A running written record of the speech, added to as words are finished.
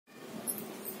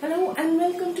Hello and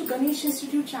welcome to Ganesh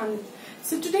Institute channel.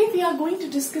 So today we are going to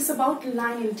discuss about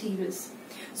line integrals.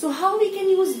 So how we can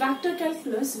use vector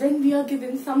calculus when we are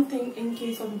given something in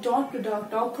case of dot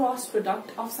product or cross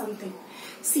product of something.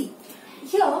 See,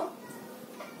 here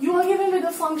you are given with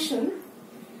a function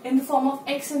in the form of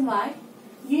x and y.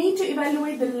 You need to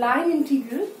evaluate the line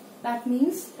integral. That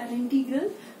means an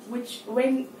integral which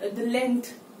when the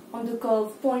length on the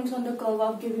curve, points on the curve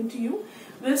are given to you.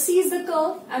 We'll seize the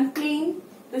curve and plane.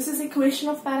 This is equation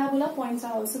of parabola, points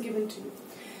are also given to you.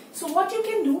 So what you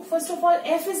can do, first of all,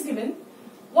 f is given.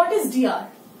 What is dr?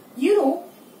 You know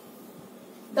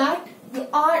that the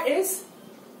r is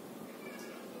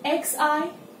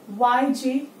xi,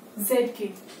 yj,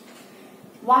 zk.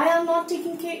 Why I am not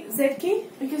taking zk?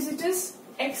 Because it is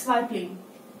xy plane.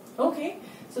 Okay,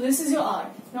 so this is your r.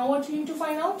 Now what you need to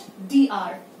find out?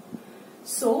 dr.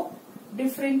 So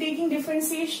taking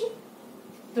differentiation,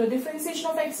 the differentiation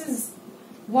of x is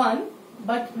 1,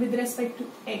 but with respect to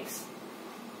x.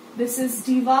 This is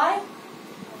dy.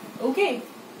 Okay.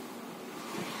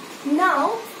 Now,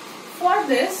 for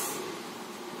this,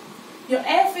 your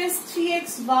f is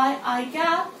 3xy I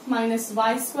cap minus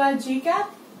y square j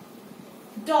cap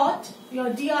dot your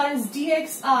dr is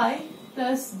dxi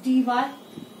plus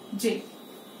dyj.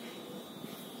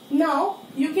 Now,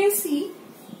 you can see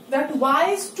that y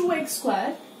is 2x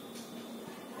square.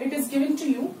 It is given to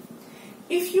you.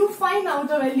 If you find out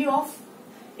the value of,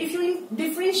 if you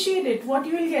differentiate it, what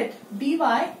you will get? dy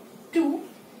 2,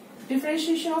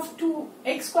 differentiation of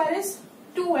 2x square is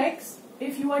 2x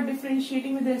if you are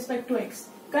differentiating with respect to x.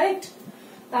 Correct?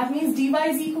 That means dy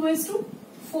is equals to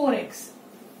 4x.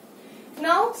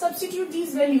 Now substitute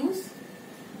these values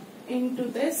into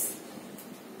this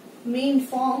main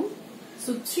form.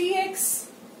 So 3x,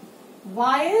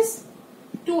 y is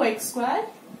 2x square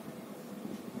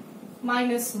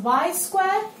minus y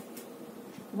square,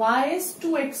 y is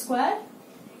 2x square,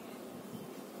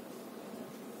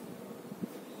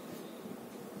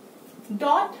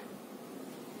 dot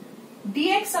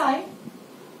dxi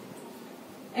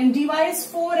and dy is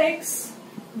 4x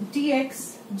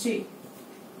dxj.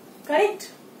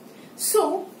 Correct?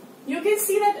 So you can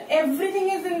see that everything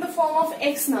is in the form of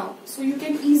x now. So you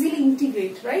can easily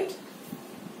integrate, right?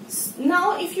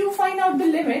 Now if you find out the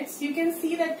limits, you can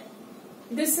see that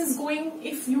this is going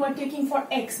if you are taking for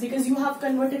x, because you have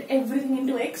converted everything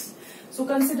into x. So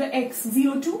consider x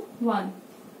 0 to 1.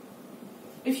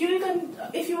 If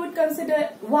you would consider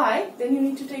y, then you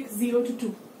need to take 0 to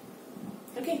 2.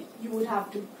 Okay, you would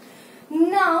have to.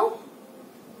 Now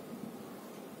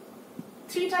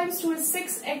 3 times 2 is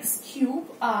 6x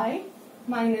cube I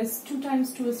minus 2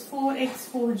 times 2 is 4x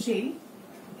 4j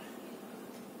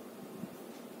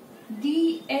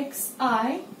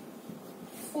dxi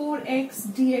 4x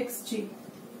dxj.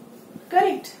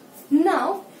 Correct?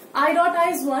 Now I dot I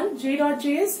is 1, j dot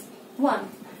j is 1.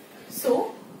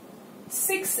 So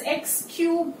 6x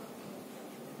cube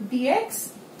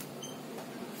dx,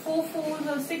 4 4s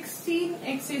are 16,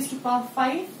 x raised to power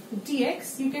 5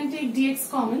 dx. You can take dx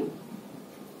common.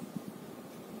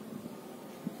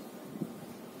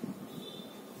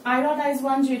 I dot I is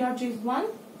 1, j dot j is 1.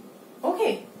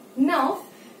 Okay. Now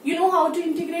you know how to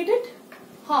integrate it?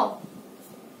 How?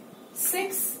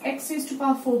 6 x raised to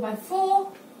power 4 by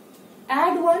 4,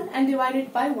 add 1 and divide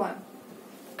it by 1,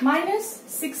 minus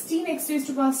 16 x raised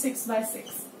to power 6 by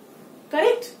 6.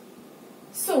 Correct?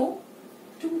 So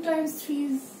 2 times 3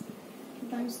 is 2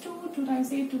 times 2, 2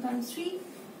 times 8, 2 times 3,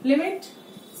 limit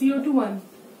 0 to 1.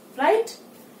 Right?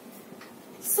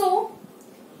 So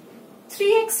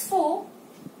 3x4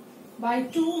 by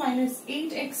 2 minus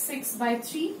 8x6 by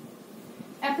 3,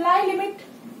 apply limit,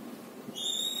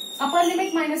 upper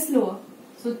limit minus lower.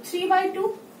 So 3 by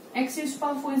 2, x raised to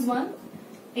power 4 is 1,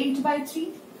 8 by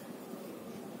 3,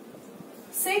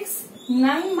 6,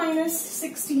 9 minus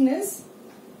 16 is,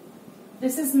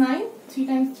 this is 9, 3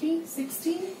 times 3,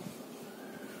 16,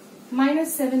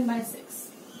 minus 7 by 6.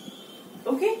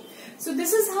 Okay, so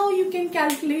this is how you can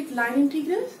calculate line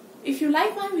integrals. If you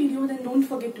like my video, then don't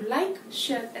forget to like,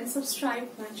 share and subscribe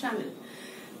my channel.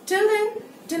 Till then,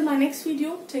 till my next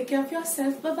video, take care of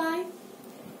yourself. Bye-bye.